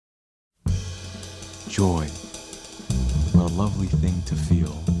Joy. What a lovely thing to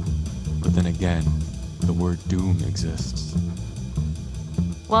feel. But then again, the word doom exists.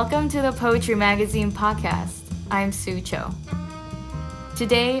 Welcome to the Poetry Magazine podcast. I'm Sue Cho.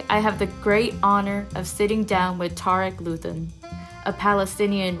 Today, I have the great honor of sitting down with Tariq Luthun, a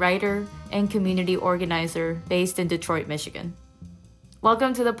Palestinian writer and community organizer based in Detroit, Michigan.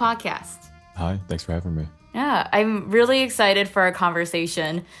 Welcome to the podcast. Hi, thanks for having me. Yeah, I'm really excited for our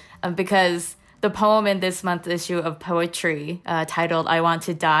conversation because the poem in this month's issue of Poetry, titled I Want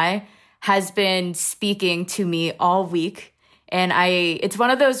to Die, has been speaking to me all week. And it's one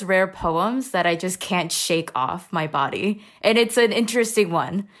of those rare poems that I just can't shake off my body. And it's an interesting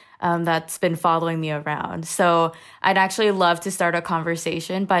one that's been following me around. So I'd actually love to start a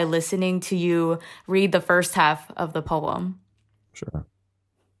conversation by listening to you read the first half of the poem. Sure.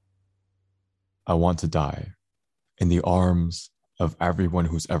 I want to die in the arms of everyone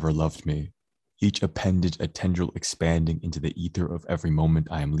who's ever loved me, each appendage a tendril expanding into the ether of every moment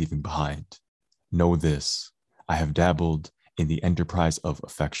I am leaving behind. Know this, I have dabbled in the enterprise of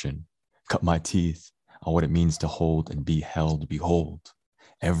affection, cut my teeth on what it means to hold and be held. Behold,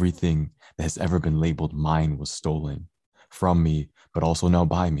 everything that has ever been labeled mine was stolen from me, but also now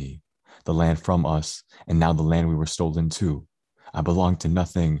by me, the land from us, and now the land we were stolen to. I belong to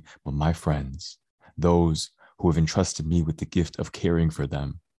nothing but my friends, those who have entrusted me with the gift of caring for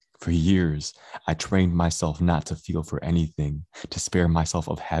them. For years, I trained myself not to feel for anything, to spare myself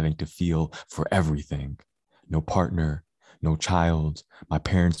of having to feel for everything. No partner, no child, my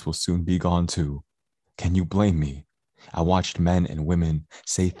parents will soon be gone too. Can you blame me? I watched men and women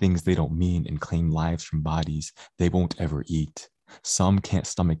say things they don't mean and claim lives from bodies they won't ever eat. Some can't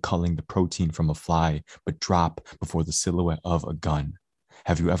stomach culling the protein from a fly, but drop before the silhouette of a gun.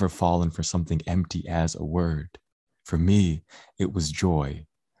 Have you ever fallen for something empty as a word? For me, it was joy,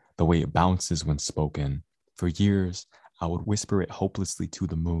 the way it bounces when spoken. For years, I would whisper it hopelessly to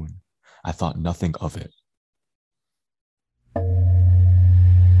the moon. I thought nothing of it.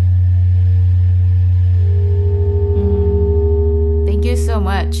 Thank you so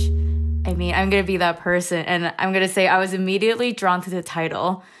much. I mean, I'm going to be that person, and I'm going to say I was immediately drawn to the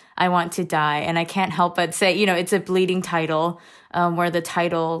title, I Want to Die, and I can't help but say, it's a bleeding title where the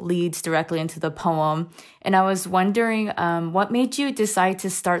title leads directly into the poem. And I was wondering, what made you decide to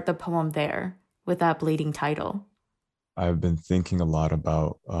start the poem there with that bleeding title? I've been thinking a lot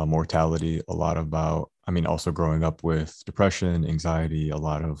about mortality, a lot about, also growing up with depression, anxiety, a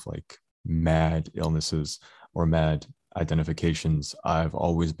lot of like mad illnesses or mad identifications. I've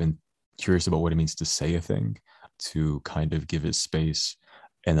always been curious about what it means to say a thing, to kind of give it space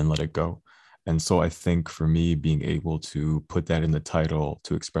and then let it go. And so I think for me, being able to put that in the title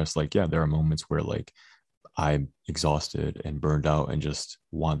to express like, yeah, there are moments where like I'm exhausted and burned out and just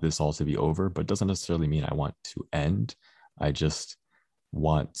want this all to be over, but doesn't necessarily mean I want to end. I just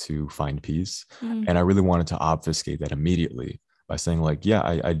want to find peace. Mm. And I really wanted to obfuscate that immediately by saying like, yeah,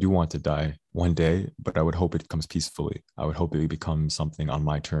 I do want to die one day, but I would hope it comes peacefully. I would hope it becomes something on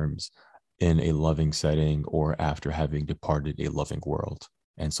my terms in a loving setting or after having departed a loving world.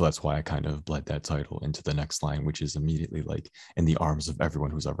 And so that's why I kind of bled that title into the next line, which is immediately like in the arms of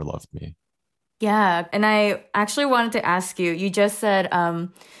everyone who's ever loved me. Yeah. And I actually wanted to ask you, you just said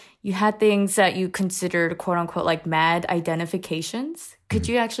you had things that you considered quote unquote like mad identifications. Could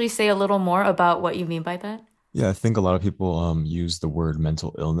you actually say a little more about what you mean by that? Yeah, I think a lot of people use the word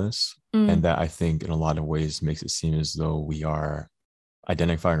mental illness, and that I think in a lot of ways makes it seem as though we are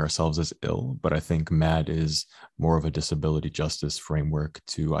identifying ourselves as ill. But I think MAD is more of a disability justice framework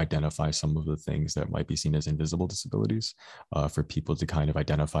to identify some of the things that might be seen as invisible disabilities for people to kind of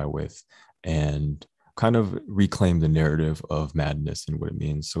identify with and kind of reclaim the narrative of madness and what it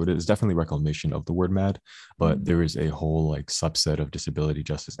means. So it is definitely reclamation of the word mad, but there is a whole like subset of disability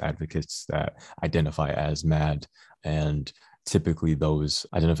justice advocates that identify as mad, and typically those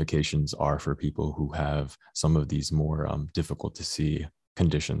identifications are for people who have some of these more difficult to see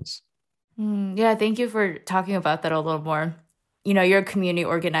conditions. Yeah, thank you for talking about that a little more. You're a community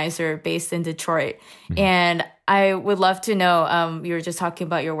organizer based in Detroit, and I would love to know, you were just talking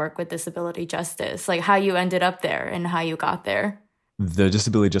about your work with disability justice, like how you ended up there and how you got there. The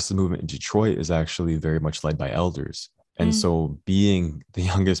disability justice movement in Detroit is actually very much led by elders. And so being the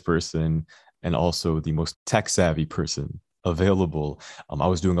youngest person and also the most tech savvy person available, I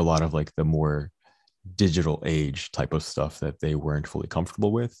was doing a lot of like the more digital age type of stuff that they weren't fully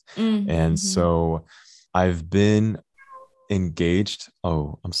comfortable with. And so I've been engaged.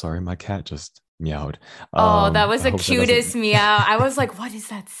 Oh, I'm sorry, my cat just meowed. That was the cutest meow. I was like, what is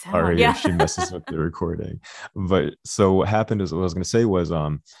that sound? Sorry if she messes up the recording. But so what happened is, what I was going to say was,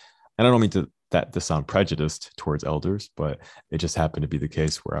 and I don't mean to that to sound prejudiced towards elders, but it just happened to be the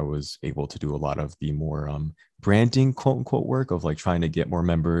case where I was able to do a lot of the more branding, quote unquote, work of like trying to get more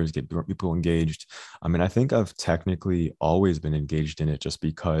members, get more people engaged. I mean, I think I've technically always been engaged in it just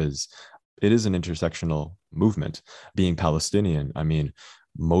because it is an intersectional movement. Being Palestinian, I mean,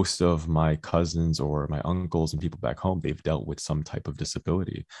 most of my cousins or my uncles and people back home, they've dealt with some type of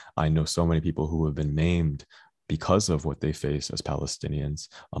disability. I know so many people who have been named because of what they face as Palestinians,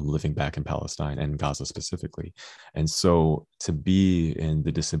 living back in Palestine and Gaza specifically. And so to be in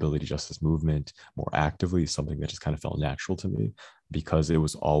the disability justice movement more actively is something that just kind of felt natural to me because it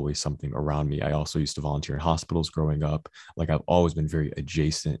was always something around me. I also used to volunteer in hospitals growing up. Like I've always been very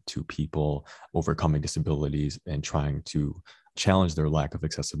adjacent to people overcoming disabilities and trying to challenge their lack of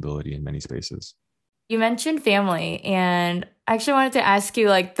accessibility in many spaces. You mentioned family, and I actually wanted to ask you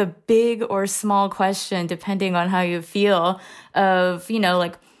like the big or small question, depending on how you feel, of,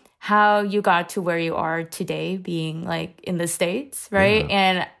 like how you got to where you are today, being like in the States, right? Yeah.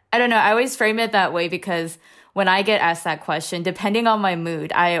 And I don't know, I always frame it that way because when I get asked that question, depending on my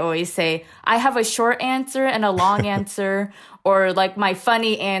mood, I always say I have a short answer and a long answer, or like my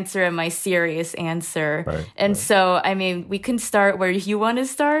funny answer and my serious answer. Right, And right. so, I mean, we can start where you want to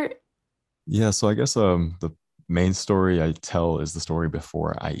start. Yeah, so I guess the main story I tell is the story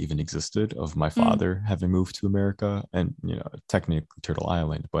before I even existed of my Mm. father having moved to America and technically Turtle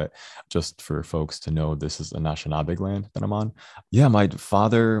Island, but just for folks to know this is a Anishinaabe land that I'm on. Yeah, my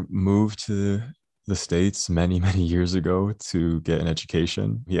father moved to the States many, many years ago to get an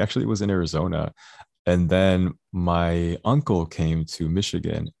education. He actually was in Arizona. And then my uncle came to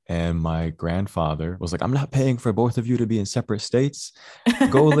Michigan, and my grandfather was like, I'm not paying for both of you to be in separate states.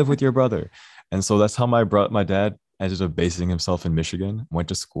 Go live with your brother. And so that's how my dad ended up basing himself in Michigan, went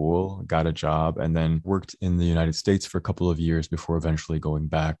to school, got a job, and then worked in the United States for a couple of years before eventually going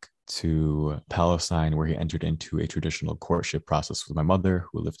back to Palestine, where he entered into a traditional courtship process with my mother,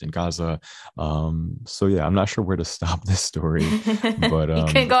 who lived in Gaza. So yeah, I'm not sure where to stop this story, but You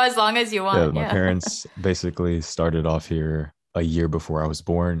can go as long as you yeah, want. my Yeah. parents basically started off here a year before I was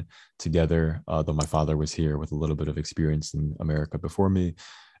born together, though my father was here with a little bit of experience in America before me.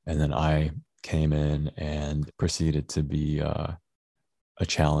 And then I came in and proceeded to be a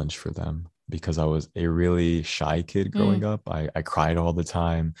challenge for them because I was a really shy kid growing Mm. up. I cried all the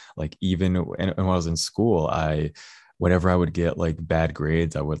time. Like even when I was in school, whenever I would get like bad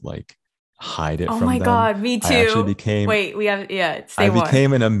grades, I would like hide it Oh from my them. God, me I actually too. became Wait, yeah, say I more.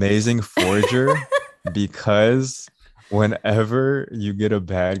 became an amazing forger because whenever you get a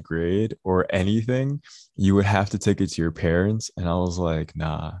bad grade or anything, you would have to take it to your parents. And I was like,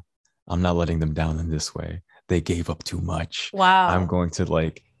 nah, I'm not letting them down in this way. They gave up too much. I'm Wow. going to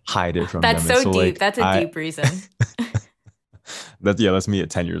like hide it from That's them. And so so deep. like That's a deep reason. that's me at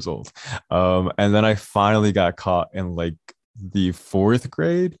 10 years old. And then I finally got caught in like the fourth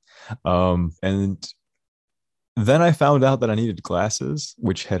grade. And then I found out that I needed glasses,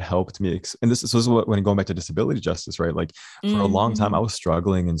 which had helped me. And this was when going back to disability justice, right? Like for a long time, I Mm-hmm. was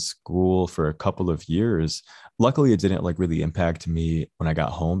struggling in school for a couple of years. Luckily, it didn't like really impact me when I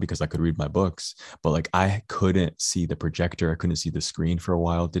got home because I could read my books. But like I couldn't see the projector, I couldn't see the screen for a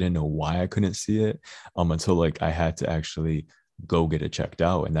while. Didn't know why I couldn't see it until like I had to actually go get it checked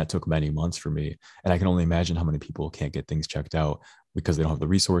out, and that took many months for me. And I can only imagine how many people can't get things checked out because they don't have the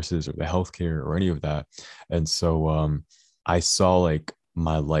resources or the healthcare or any of that. And so I saw like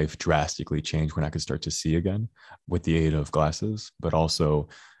my life drastically change when I could start to see again with the aid of glasses, but also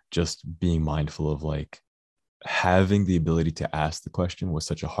just being mindful of like having the ability to ask the question was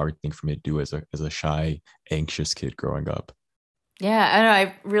such a hard thing for me to do as a shy, anxious kid growing up. Yeah, I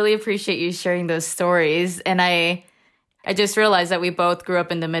know. I really appreciate you sharing those stories. And I just realized that we both grew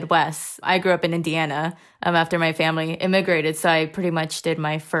up in the Midwest. I grew up in Indiana after my family immigrated. So I pretty much did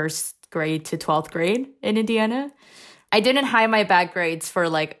my first grade to 12th grade in Indiana. I didn't hide my bad grades for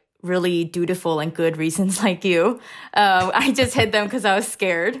like really dutiful and good reasons like you. I just hid them because I was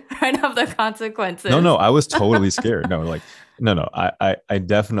scared, right, of the No, consequences. no, I was totally scared. No, like, no, I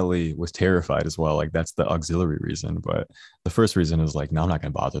definitely was terrified as well. Like, that's the auxiliary reason. But the first reason is like, no, I'm not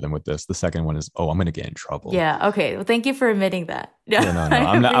going to bother them with this. The second one is, oh, I'm going to get in trouble. Yeah, okay. Well, thank you for admitting that. Yeah, Yeah, no, no,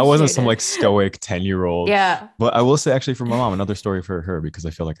 I I'm not. I wasn't appreciate some it. like stoic 10-year-old. Yeah. But I will say, actually, for my mom, another story for her because I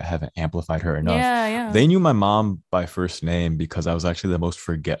feel like I haven't amplified her enough. Yeah, yeah. They knew my mom by first name because I was actually the most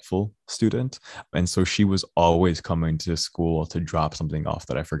forgetful student. And so she was always coming to school to drop something off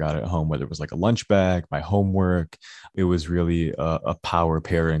that I forgot at home, whether it was like a lunch bag, my homework. It was really a power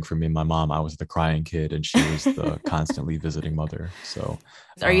pairing for me and my mom. I was the crying kid, and she was the constantly visiting mother. So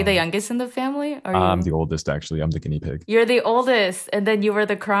Are you the youngest in the family? Are I'm the you? oldest, actually. I'm the guinea pig. You're the oldest, and then you were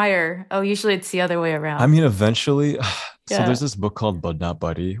the crier. Oh, usually it's the other way I around. mean, eventually, so there's Yeah. this book called Bud Not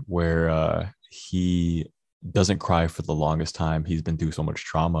Buddy where he doesn't cry for the longest time. He's been through so much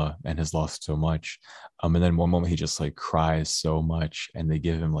trauma and has lost so much. And then one moment he just like cries so much and they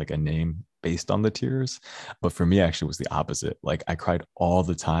give him like a name based on the tears. But for me, actually, it was the opposite. Like I cried all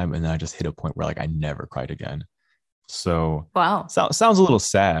the time and then I just hit a point where like I never cried again. So Wow. sounds a little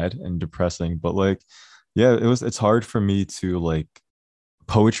sad and depressing, but like, yeah, it's hard for me to like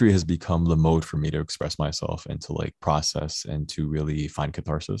poetry has become the mode for me to express myself and to like process and to really find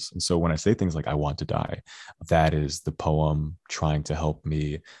catharsis. And so when I say things like I want to die, that is the poem trying to help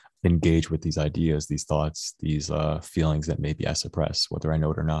me engage with these ideas, these thoughts, these feelings that maybe I suppress, whether I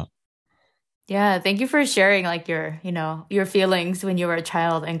know it or not. Yeah, thank you for sharing like your feelings when you were a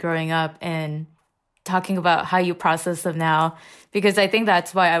child and growing up and talking about how you process them now because I think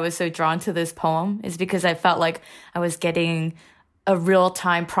that's why I was so drawn to this poem is because I felt like I was getting a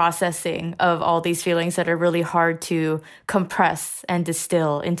real-time processing of all these feelings that are really hard to compress and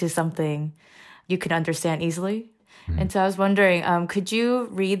distill into something you can understand easily. Mhm. And so I was wondering, could you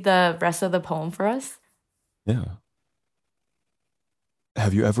read the rest of the poem for us? Yeah.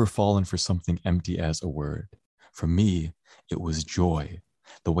 Have you ever fallen for something empty as a word? For me, it was joy,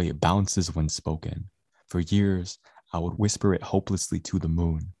 the way it bounces when spoken. For years, I would whisper it hopelessly to the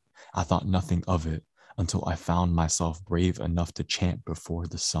moon. I thought nothing of it until I found myself brave enough to chant before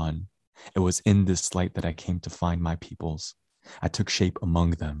the sun. It was in this light that I came to find my peoples. I took shape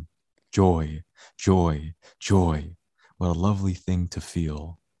among them. Joy, joy, joy. What a lovely thing to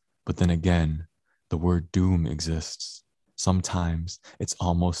feel. But then again, the word doom exists. Sometimes it's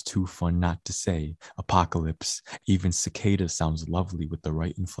almost too fun not to say apocalypse. Even cicada sounds lovely with the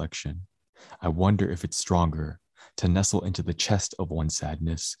right inflection. I wonder if it's stronger to nestle into the chest of one's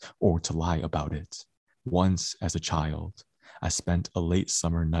sadness or to lie about it. Once, as a child, I spent a late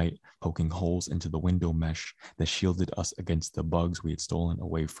summer night poking holes into the window mesh that shielded us against the bugs we had stolen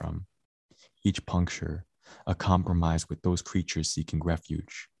away from. Each puncture, a compromise with those creatures seeking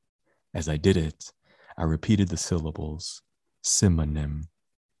refuge. As I did it, I repeated the syllables, synonym,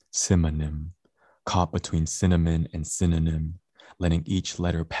 synonym, caught between cinnamon and synonym, letting each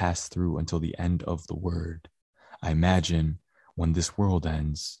letter pass through until the end of the word. I imagine when this world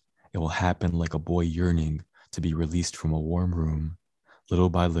ends, it will happen like a boy yearning to be released from a warm room, little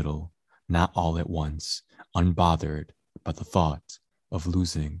by little, not all at once, unbothered by the thought of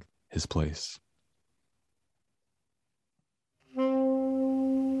losing his place.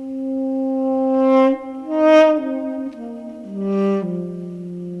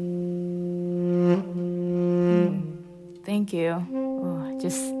 Thank you. Oh,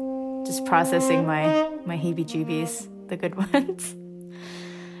 just processing my heebie-jeebies, the good ones.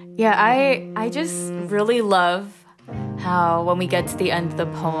 Yeah, I just really love how when we get to the end of the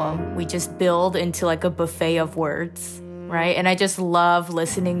poem, we just build into like a buffet of words, right? And I just love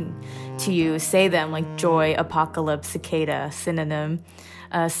listening to you say them like joy, apocalypse, cicada, synonym,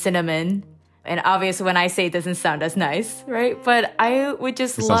 cinnamon. And obviously when I say it doesn't sound as nice, right? But I would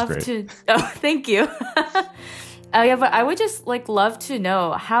just It sounds love great. to, oh, thank you. Yeah, but I would just like love to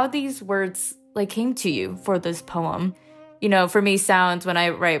know how these words like came to you for this poem. You know, for me, sounds when I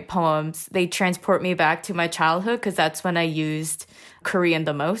write poems, they transport me back to my childhood because that's when I used Korean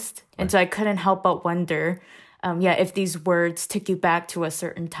the most. And so I couldn't help but wonder, if these words took you back to a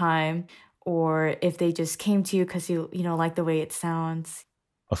certain time or if they just came to you because you like the way it sounds.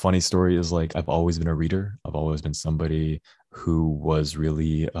 A funny story is like I've always been a reader. I've always been somebody who was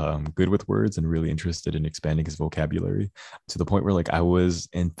really good with words and really interested in expanding his vocabulary to the point where like I was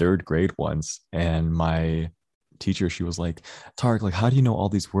in third grade once and my teacher, she was like, Tariq, like, how do you know all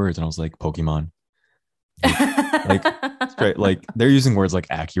these words? And I was like, Pokemon. Like straight, like they're using words like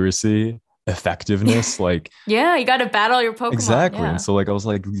accuracy, effectiveness, like Yeah, you got to battle your Pokemon. exactly. And Yeah. so like I was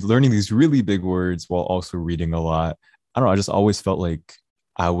like learning these really big words while also reading a lot. I don't know, I just always felt like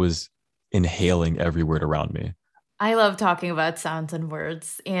I was inhaling every word around me. I love talking about sounds and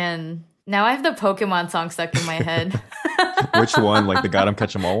words. And now I have the Pokemon song stuck in my head. Which one? Like the got 'em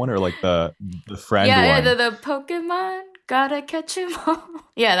catch 'em all one or like the friend Yeah, one? the Pokemon gotta catch 'em all.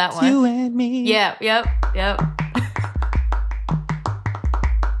 Yeah, that It's one. you and me. Yeah, yep.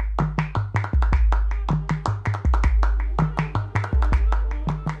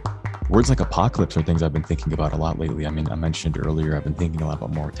 We're words like apocalypse are things I've been thinking about a lot lately. I mean, I mentioned earlier, I've been thinking a lot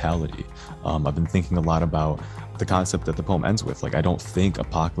about mortality. I've been thinking a lot about the concept that the poem ends with. Like, I don't think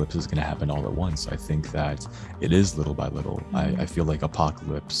apocalypse is going to happen all at once. I think that it is little by little. I feel like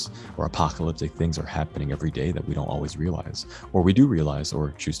apocalypse or apocalyptic things are happening every day that we don't always realize, or we do realize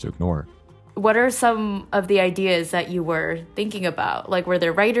or choose to ignore. What are some of the ideas that you were thinking about? Like, were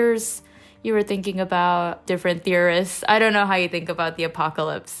there writers you were thinking about, different theorists? I don't know how you think about the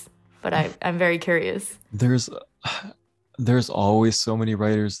apocalypse, but I'm very curious. There's always so many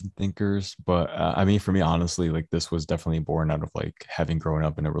writers and thinkers, but I mean, for me, honestly, like this was definitely born out of like having grown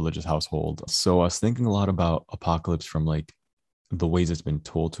up in a religious household. So I was thinking a lot about apocalypse from like the ways it's been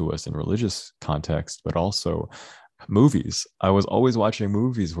told to us in religious context, but also movies. I was always watching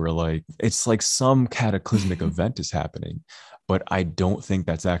movies where like it's like some cataclysmic event is happening, but I don't think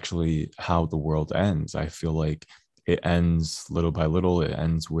that's actually how the world ends. I feel like it ends little by little. It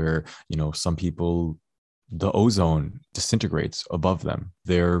ends where, some people, the ozone disintegrates above them,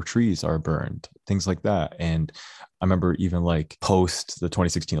 their trees are burned, things like that. And I remember even like post the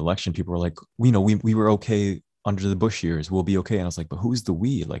 2016 election, people were like, we were okay under the Bush years, we'll be okay. And I was like, but who's the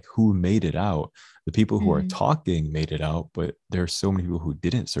we? Like, who made it out? The people who are talking made it out, but there are so many people who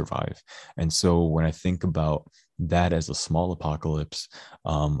didn't survive. And so when I think about that as a small apocalypse,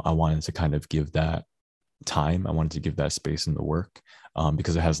 I wanted to kind of give that time. I wanted to give that space in the work,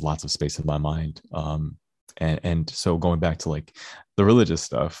 because it has lots of space in my mind. And so going back to like the religious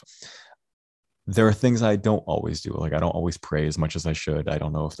stuff, there are things I don't always do. Like I don't always pray as much as I should. I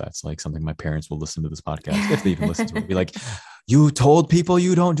don't know if that's like something my parents will listen to this podcast, if they even listen to it, be like, you told people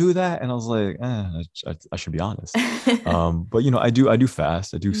you don't do that. And I was like, I should be honest. But I do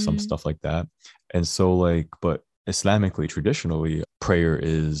fast. I do some stuff like that. And so like, but Islamically, traditionally, prayer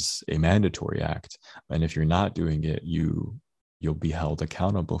is a mandatory act. And if you're not doing it, you'll be held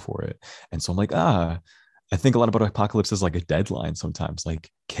accountable for it. And so I'm like, I think a lot about apocalypse is like a deadline sometimes. Like,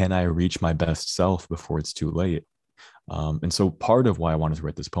 can I reach my best self before it's too late? And so part of why I wanted to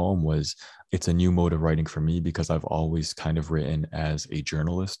write this poem was it's a new mode of writing for me, because I've always kind of written as a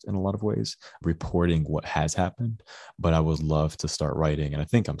journalist in a lot of ways, reporting what has happened. But I would love to start writing, and I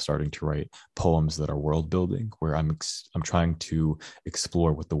think I'm starting to write poems that are world building, where I'm trying to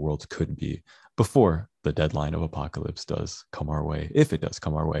explore what the world could be before the deadline of apocalypse does come our way, if it does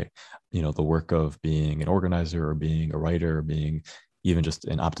come our way. The work of being an organizer or being a writer or being even just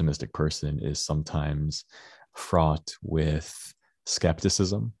an optimistic person is sometimes fraught with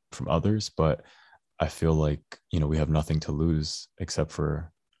skepticism from others, but I feel like we have nothing to lose except for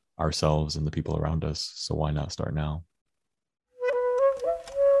ourselves and the people around us, so why not start now?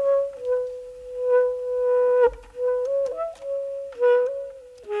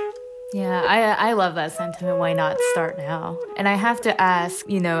 Yeah, I love that sentiment. Why not start now? And I have to ask,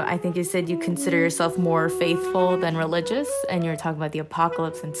 I think you said you consider yourself more faithful than religious, and you're talking about the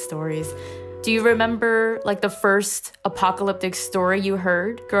apocalypse and stories. Do you remember like the first apocalyptic story you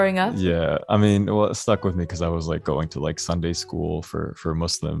heard growing up? Yeah, I mean, well, it stuck with me because I was like going to like Sunday school for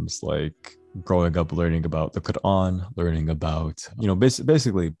Muslims, like growing up learning about the Quran, learning about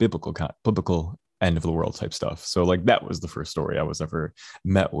basically biblical end of the world type stuff. So like that was the first story I was ever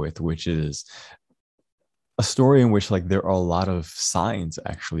met with, which is a story in which like there are a lot of signs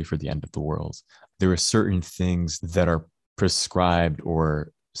actually for the end of the world. There are certain things that are prescribed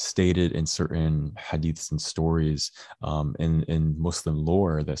or stated in certain hadiths and stories, in Muslim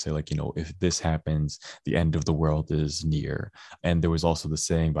lore, that say like, if this happens, the end of the world is near. And there was also the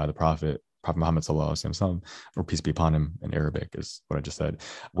saying by the Prophet Muhammad sallallahu alaihi wasallam, or peace be upon him, in Arabic is what I just said,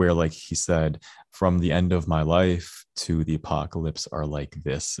 where like he said, from the end of my life to the apocalypse are like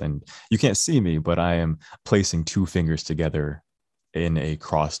this. And you can't see me, but I am placing two fingers together in a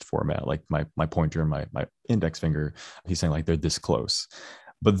crossed format, like my pointer and my index finger. He's saying like they're this close.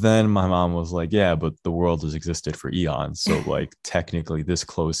 But then my mom was like, yeah, but the world has existed for eons. So like technically this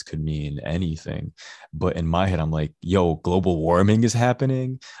close could mean anything. But in my head, I'm like, yo, global warming is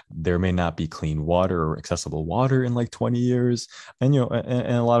happening. There may not be clean water or accessible water in like 20 years. And, in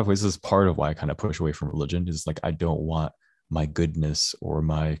a lot of ways, this is part of why I kind of push away from religion, is like, I don't want my goodness or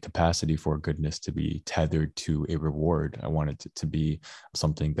my capacity for goodness to be tethered to a reward. I want it to be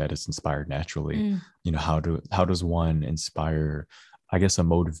something that is inspired naturally. How does one inspire, I guess, a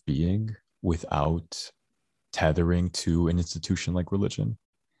mode of being without tethering to an institution like religion?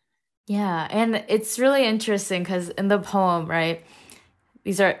 Yeah, and it's really interesting because in the poem, right,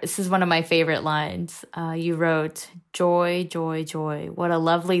 this is one of my favorite lines. You wrote, joy, joy, joy, what a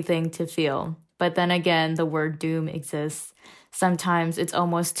lovely thing to feel. But then again, the word doom exists. sometimes it's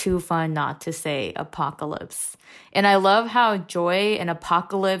almost too fun not to say apocalypse. And I love how joy and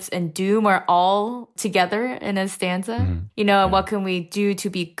apocalypse and doom are all together in a stanza. You know, Yeah. what can we do to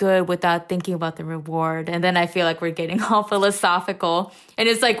be good without thinking about the reward? And then I feel like we're getting all philosophical. And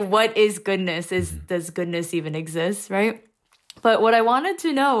it's like, what is goodness? Does goodness even exist, right? But what I wanted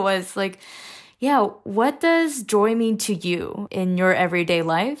to know was like, yeah, what does joy mean to you in your everyday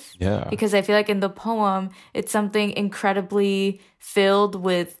life? Yeah. Because I feel like in the poem, it's something incredibly filled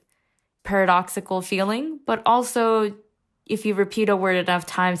with paradoxical feeling, but also if you repeat a word enough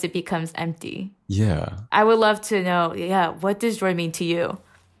times, it becomes empty. Yeah. I would love to know, yeah, what does joy mean to you?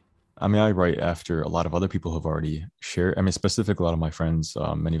 I mean, I write after a lot of other people have already shared. I mean, specifically, a lot of my friends,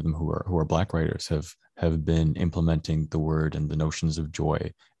 many of them who are Black writers, have been implementing the word and the notions of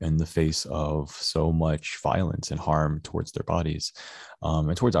joy in the face of so much violence and harm towards their bodies,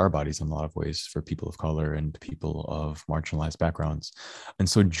 and towards our bodies in a lot of ways for people of color and people of marginalized backgrounds. And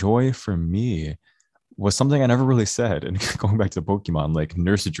so, joy for me was something I never really said. And going back to Pokemon, like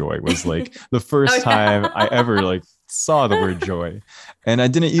Nurse Joy was like the Oh, first time I yeah. ever like saw the word joy. And I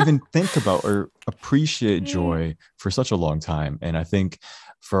didn't even think about or appreciate Mm. joy for such a long time. And I think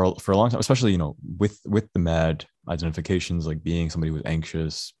for a long time, especially, you know, with the MAD identifications, like being somebody who was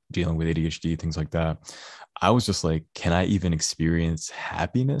anxious, dealing with ADHD, things like that, I was just like, can I even experience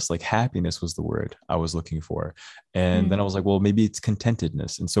happiness? Like happiness was the word I was looking for. And then I Mm. was like, well, maybe it's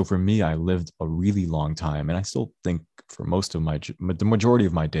contentedness. And so for me, I lived a really long time. And I still think for most of the majority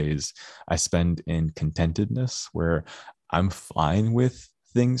of my days, I spend in contentedness where I'm fine with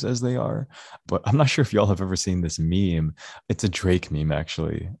things as they are. But I'm not sure if y'all have ever seen this meme. It's a Drake meme,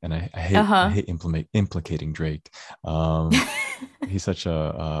 actually. And I Uh-huh. hate implicating Drake. Um, he's such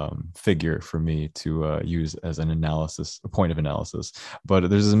a figure for me to use as a point of analysis. But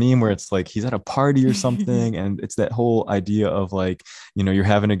there's a meme where it's like he's at a party or something, and it's that whole idea of like, you know, you're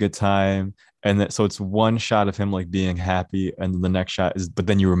having a good time, and that so it's one shot of him like being happy, and then the next shot is, but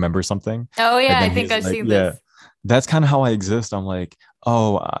then you remember something, Oh, and yeah, I then think he's I've like, seen yeah. this. That's kind of how I exist. I'm like,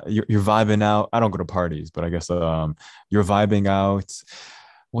 oh, you're vibing out. I don't go to parties, but I guess you're vibing out.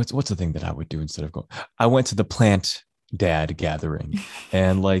 What's the thing that I would do instead of going? I went to the plant dad gathering,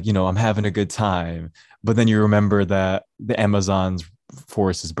 and like, you know, I'm having a good time, but then you remember that the Amazon's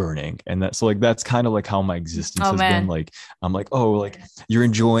forest is burning, and that, so like that's kind of like how my existence Oh, has been. man. Like I'm like, oh, like you're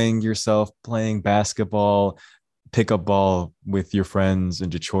enjoying yourself playing basketball, pickup ball with your friends in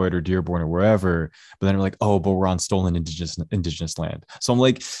Detroit or Dearborn or wherever, but then we're like, oh, but we're on stolen indigenous land. So I'm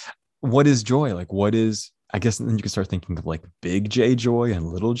like, what is joy? Like, what is, I guess then you can start thinking of like big J joy and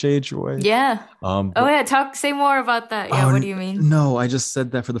little J joy. Yeah. Oh, But yeah, say more about that. Yeah, oh what do you mean? no, I just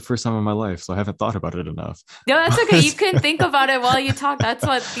said that for the first time in my life, so I haven't thought about it enough. No, that's okay. You But can think about it while you talk. That's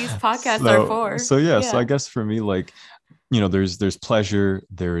what these podcasts are for. so yeah, so I Yeah. guess for me, like, you know, there's pleasure,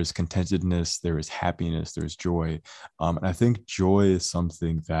 there is contentedness, there is happiness, there's joy, and I think joy is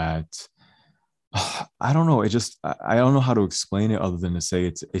something that I don't know. It just I don't know how to explain it other than to say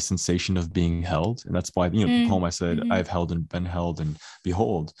it's a sensation of being held, and that's why, you know, the Mm. poem I said Hmm. I've held and been held and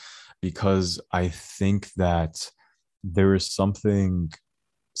behold, because I think that there is something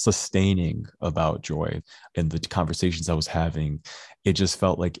sustaining about joy. In the conversations I was having, it just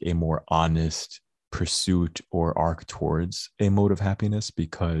felt like a more honest pursuit or arc towards a mode of happiness,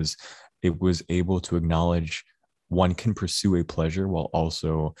 because it was able to acknowledge one can pursue a pleasure while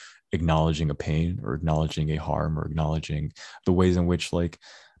also acknowledging a pain or acknowledging a harm or acknowledging the ways in which, like,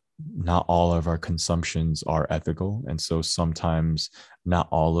 not all of our consumptions are ethical, and so sometimes not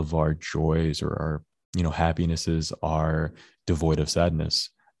all of our joys or our, you know, happinesses are devoid of sadness.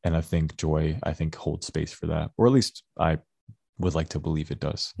 And I think joy, I think, holds space for that, or at least I would like to believe it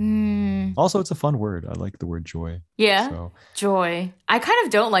does. Mm. Also, it's a fun word. I like the word joy. Yeah. So Joy. I kind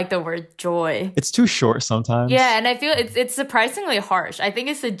of don't like the word joy. it's too short Yeah, sometimes. and I feel it's surprisingly harsh. I think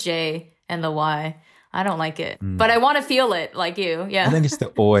it's the J and the Y. I don't like it. But I Mm. want to feel it like you. I Yeah. think it's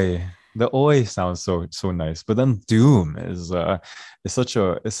the oi. The oi sounds so nice, but then doom is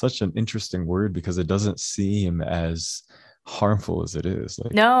such an interesting word because it doesn't seem as harmful as it is.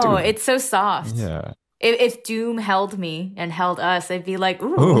 Like No, doom. it's so soft. Yeah. If Doom held me and held us, I'd be like,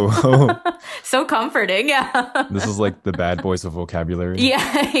 ooh, Oh, so comforting. this Yeah. is like the bad boys of vocabulary.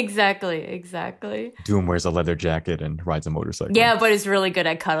 Yeah, exactly. Exactly. Doom wears a leather jacket and rides a motorcycle. Yeah, but it's really good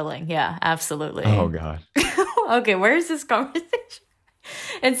at cuddling. Yeah, Oh absolutely. God. Okay, where is this conversation?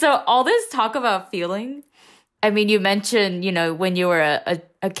 And so all this talk about feeling, I mean, you mentioned, when you were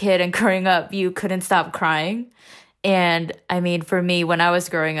a kid and growing up, you couldn't stop crying. And I mean, for me, when I was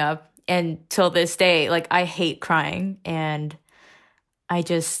growing up and till this day, like I hate crying. And I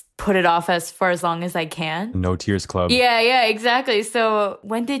just put it off as for as long as I can. No Tears Club. Yeah, exactly. So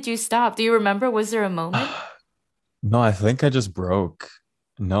when did you stop? Do you remember? Was there a moment? No, I think I just broke.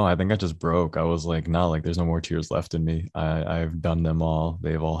 No, I think I just broke. I was like, no, like there's no more tears left in me. I've done them all.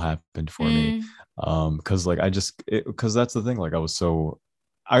 They've all happened for me. Mm, Because like because that's the thing. Like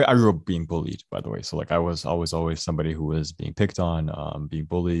I grew up being bullied, by the way. So like I was always somebody who was being picked on, being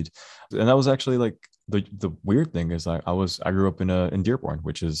bullied. And that was actually like the weird thing is I grew up in Dearborn,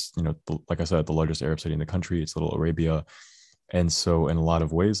 which is, like I said, the largest Arab city in the country. It's Little Arabia. And so in a lot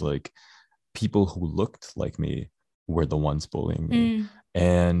of ways, like people who looked like me were the ones bullying me. mm,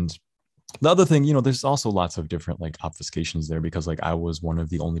 And the other thing, there's also lots of different like obfuscations there because like I was one of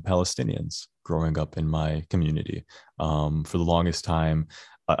the only Palestinians growing up in my community. For the longest time,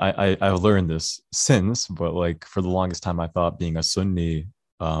 I've learned this since, but like for the longest time, I thought being a Sunni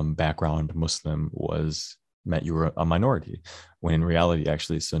background Muslim meant you were a minority, when in reality,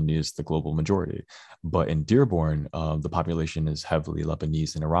 actually, Sunni is the global majority. But in Dearborn, the population is heavily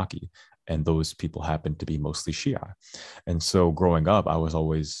Lebanese and Iraqi, and those people happen to be mostly Shia. And so growing up, I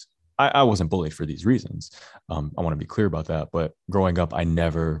wasn't bullied for these reasons. I want to be clear about that. But growing up, I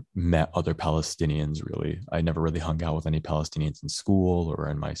never met other Palestinians really. I never really hung out with any Palestinians in school or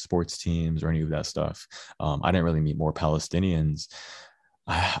in my sports teams or any of that stuff. I didn't really meet more Palestinians.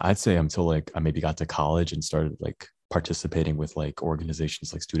 I'd say until like I maybe got to college and started like participating with like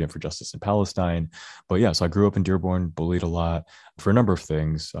organizations like Student for Justice in Palestine. But yeah, so I grew up in Dearborn, bullied a lot for a number of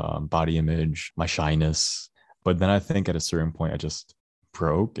things, body image, my shyness. But then I think at a certain point, I just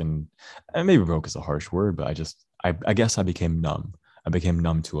broke, and maybe broke is a harsh word, but I guess I became numb. I became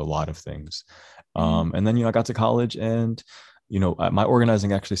numb to a lot of things. mm. And then, I got to college, and my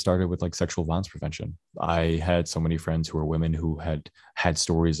organizing actually started with like sexual violence prevention. I had so many friends who were women who had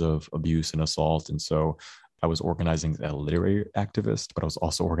stories of abuse and assault. And so I was organizing as a literary activist, but I was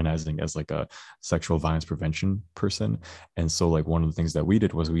also organizing as like a sexual violence prevention person. And so like one of the things that we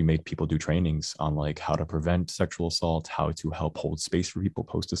did was we made people do trainings on like how to prevent sexual assault, how to help hold space for people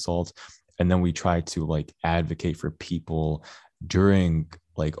post assault. And then we tried to like advocate for people during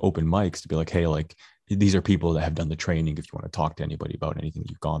like open mics to be like, hey, like these are people that have done the training if you want to talk to anybody about anything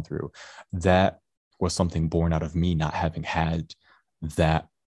you've gone through. That was something born out of me not having had that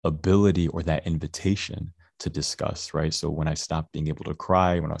ability or that invitation to discuss, right? So when I stopped being able to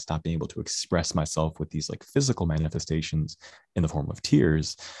cry, when I stopped being able to express myself with these like physical manifestations in the form of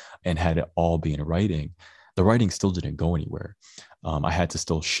tears, and had it all be in writing, the writing still didn't go anywhere. I had to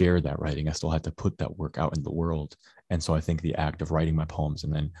still share that writing. I still had to put that work out in the world. And so I think the act of writing my poems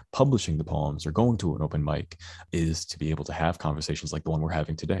and then publishing the poems or going to an open mic is to be able to have conversations like the one we're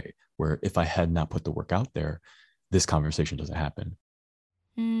having today, where if I had not put the work out there, this conversation doesn't happen.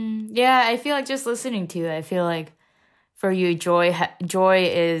 Yeah, I feel like just listening to you, I feel like for you, joy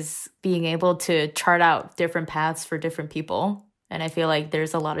is being able to chart out different paths for different people. And I feel like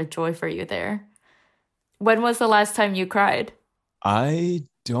there's a lot of joy for you there. When was the last time you cried? I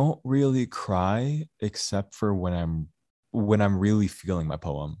don't really cry except for when I'm really feeling my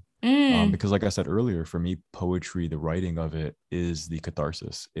poem. Mm, Because like I said earlier, for me, poetry, the writing of it is the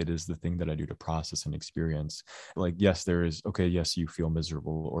catharsis. It is the thing that I do to process and experience. Like, yes, okay, yes, you feel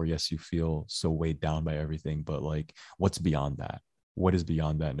miserable, or yes, you feel so weighed down by everything, but like, what's beyond that? What is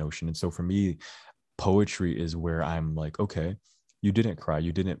beyond that notion? And so for me, poetry is where I'm like, okay, you didn't cry.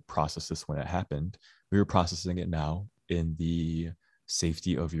 You didn't process this when it happened. We were processing it now in the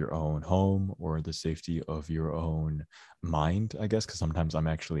safety of your own home or the safety of your own mind, I guess, because sometimes I'm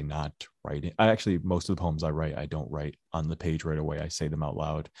actually not writing. Most of the poems I write, I don't write on the page right away. I say them out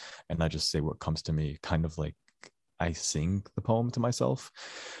loud and I just say what comes to me, kind of like I sing the poem to myself.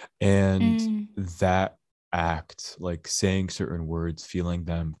 And mm. that act, like saying certain words, feeling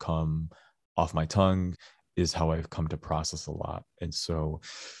them come off my tongue, is how I've come to process a lot. And so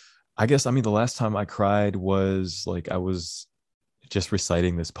I guess, I mean, the last time I cried was like I was just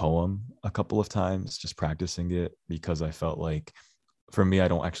reciting this poem a couple of times, just practicing it, because I felt like for me, I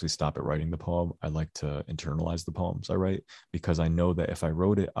don't actually stop at writing the poem. I like to internalize the poems I write, because I know that if I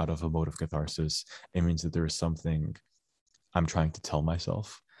wrote it out of a mode of catharsis, it means that there is something I'm trying to tell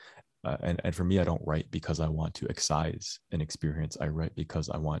myself. And for me, I don't write because I want to excise an experience. I write because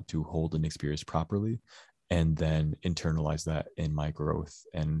I want to hold an experience properly and then internalize that in my growth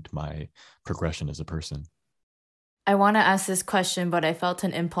and my progression as a person. I want to ask this question, but I felt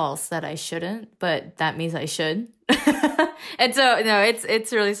an impulse that I shouldn't, but that means I should. And so, no,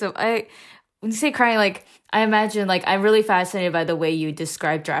 it's really so. When you say crying, like I imagine, like I'm really fascinated by the way you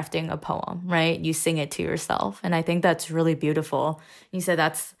describe drafting a poem, right? You sing it to yourself, and I think that's really beautiful. You said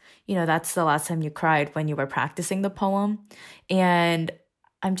that's the last time you cried when you were practicing the poem, and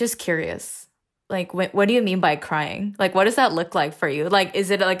I'm just curious. Like, what do you mean by crying? Like, what does that look like for you? Like, is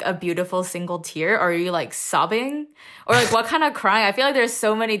it like a beautiful single tear, or are you like sobbing? Or like, what kind of crying? I feel like there's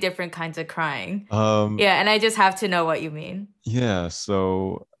so many different kinds of crying. Um, Yeah, and I just have to know what you mean. yeah,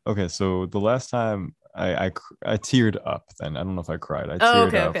 so okay, so the last time I teared up, then I don't know if I cried. I Oh, teared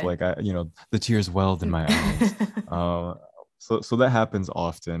okay, up, okay. like the tears welled in my eyes. Um, so that happens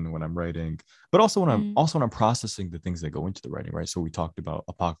often when I'm writing, but Mm, when I'm processing the things that go into the writing, right? So we talked about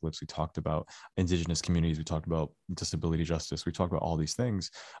apocalypse, we talked about indigenous communities, we talked about disability justice, we talked about all these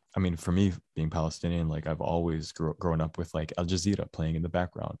things. I mean, for me, being Palestinian, like I've always grown up with like Al Jazeera playing in the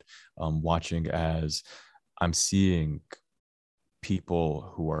background, watching as I'm seeing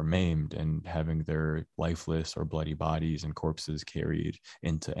people who are maimed and having their lifeless or bloody bodies and corpses carried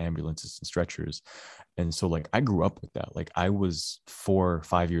into ambulances and stretchers. And so like I grew up with that. Like I was 4 or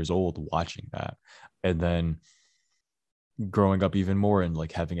 5 years old watching that. And then growing up even more and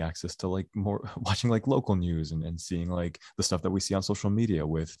like having access to like more watching like local news and seeing like the stuff that we see on social media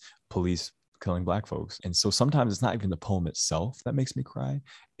with police killing black folks. And so sometimes it's not even the poem itself that makes me cry.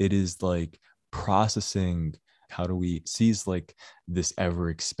 It is like processing how do we seize like this ever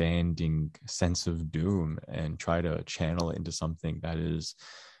expanding sense of doom and try to channel it into something that is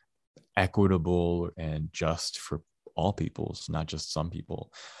equitable and just for all peoples, not just some people.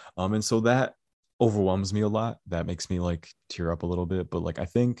 And so that overwhelms me a lot. That makes me like tear up a little bit. But like I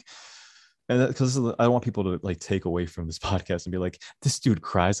think, and because I don't want people to like take away from this podcast and be like, this dude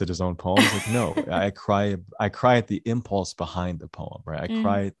cries at his own poems. Like, no, I cry at the impulse behind the poem, right? I mm,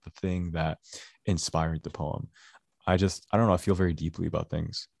 cry at the thing that inspired the poem. I don't know, I feel very deeply about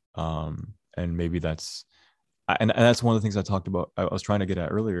things. And maybe that's and that's one of the things I talked about. I was trying to get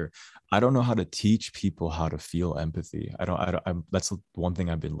at earlier. I don't know how to teach people how to feel empathy. That's one thing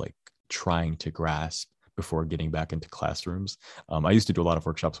I've been like trying to grasp before getting back into classrooms. I used to do a lot of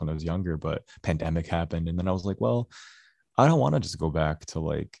workshops when I was younger, but pandemic happened, and then I was like, well, I don't want to just go back to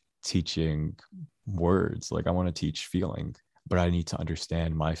like teaching words. Like I want to teach feeling, but I need to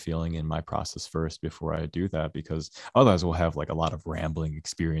understand my feeling and my process first before I do that, because otherwise we'll have like a lot of rambling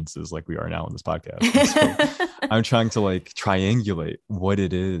experiences like we are now in this podcast. And so I'm trying to like triangulate what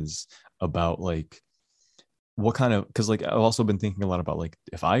it is about like what kind of, because like I've also been thinking a lot about like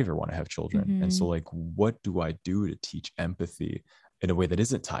if I ever want to have children, and so mhm. like what do I do to teach empathy in a way that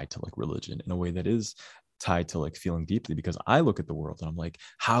isn't tied to like religion, in a way that is tied to like feeling deeply, because I look at the world and I'm like,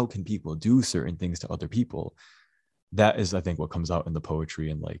 how can people do certain things to other people? That is, I think, what comes out in the poetry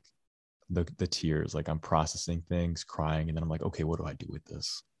and like the tears. Like I'm processing things, crying, and then I'm like, okay, what do I do with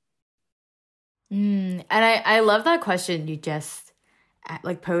this? And I love that question you just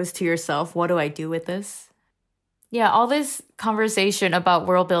like posed to yourself. What do I do with this? Yeah, all this conversation about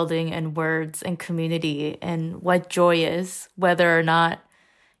world building and words and community and what joy is, whether or not,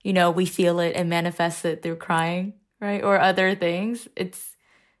 we feel it and manifest it through crying, right? Or other things. It's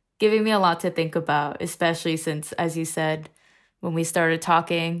giving me a lot to think about, especially since, as you said, when we started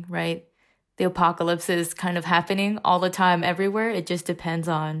talking, right? The apocalypse is kind of happening all the time everywhere. It just depends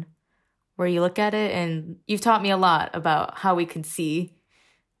on where you look at it. And you've taught me a lot about how we can see,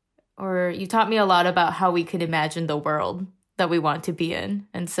 or you taught me a lot about how we could imagine the world that we want to be in.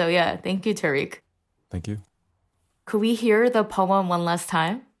 And so, yeah, thank you, Tariq. Thank you. Could we hear the poem one last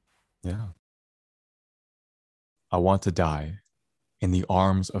time? Yeah. I want to die in the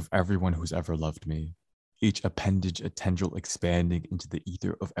arms of everyone who's ever loved me, each appendage a tendril expanding into the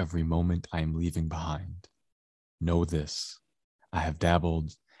ether of every moment I am leaving behind. Know this, I have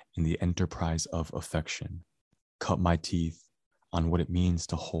dabbled in the enterprise of affection, cut my teeth on what it means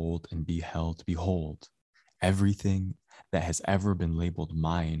to hold and be held. Behold, everything that has ever been labeled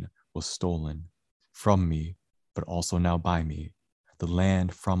mine was stolen from me, but also now by me. The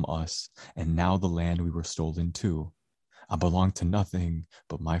land from us, and now the land we were stolen to. I belong to nothing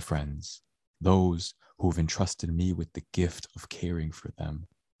but my friends, those who've entrusted me with the gift of caring for them.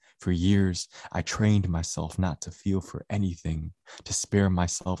 For years, I trained myself not to feel for anything, to spare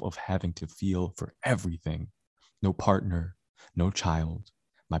myself of having to feel for everything. No partner, no child.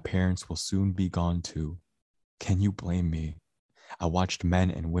 My parents will soon be gone too. Can you blame me? I watched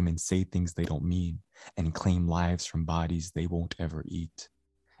men and women say things they don't mean and claim lives from bodies they won't ever eat.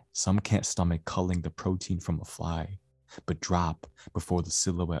 Some can't stomach culling the protein from a fly, but drop before the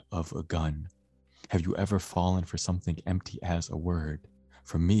silhouette of a gun. Have you ever fallen for something empty as a word?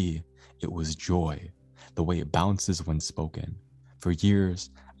 For me, it was joy, the way it bounces when spoken. For years,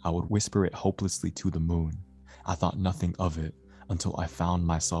 I would whisper it hopelessly to the moon. I thought nothing of it until I found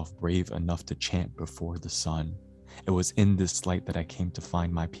myself brave enough to chant before the sun. It was in this light that I came to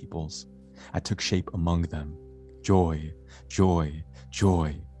find my peoples. I took shape among them. Joy, joy,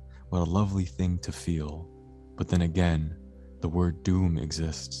 joy. What a lovely thing to feel. But then again, the word doom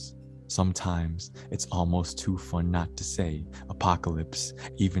exists. Sometimes it's almost too fun not to say apocalypse.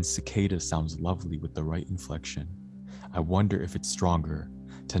 Even cicada sounds lovely with the right inflection. I wonder if it's stronger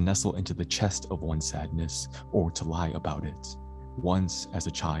to nestle into the chest of one's sadness or to lie about it. Once, as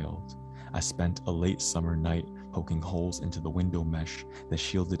a child, I spent a late summer night poking holes into the window mesh that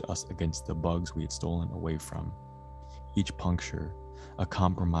shielded us against the bugs we had stolen away from. Each puncture, a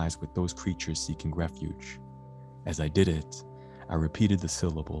compromise with those creatures seeking refuge. As I did it, I repeated the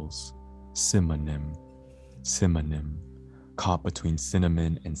syllables, synonym, synonym, caught between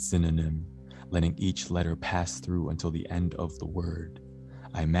cinnamon and synonym, letting each letter pass through until the end of the word.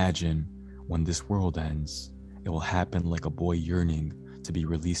 I imagine when this world ends, it will happen like a boy yearning to be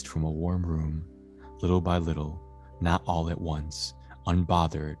released from a warm room, little by little, not all at once,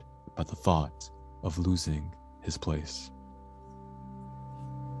 unbothered by the thought of losing his place.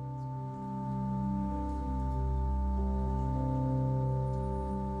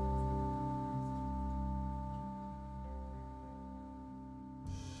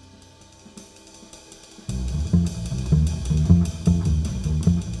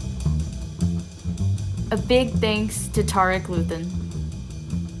 A big thanks to Tariq Luthun.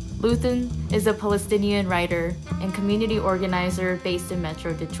 Luthun is a Palestinian writer and community organizer based in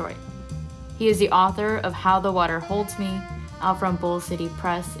Metro Detroit. He is the author of How the Water Holds Me, out from Bull City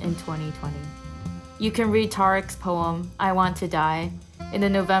Press in 2020. You can read Tariq's poem, I Want to Die, in the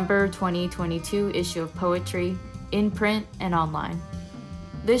November 2022 issue of Poetry, in print and online.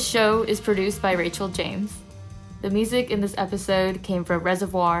 This show is produced by Rachel James. The music in this episode came from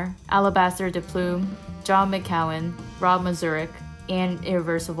Reservoir, Alabaster de Plume, John McCowan, Rob Mazurek, and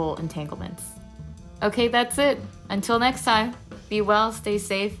Irreversible Entanglements. Okay, that's it. Until next time, be well, stay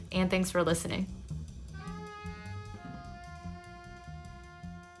safe, and thanks for listening.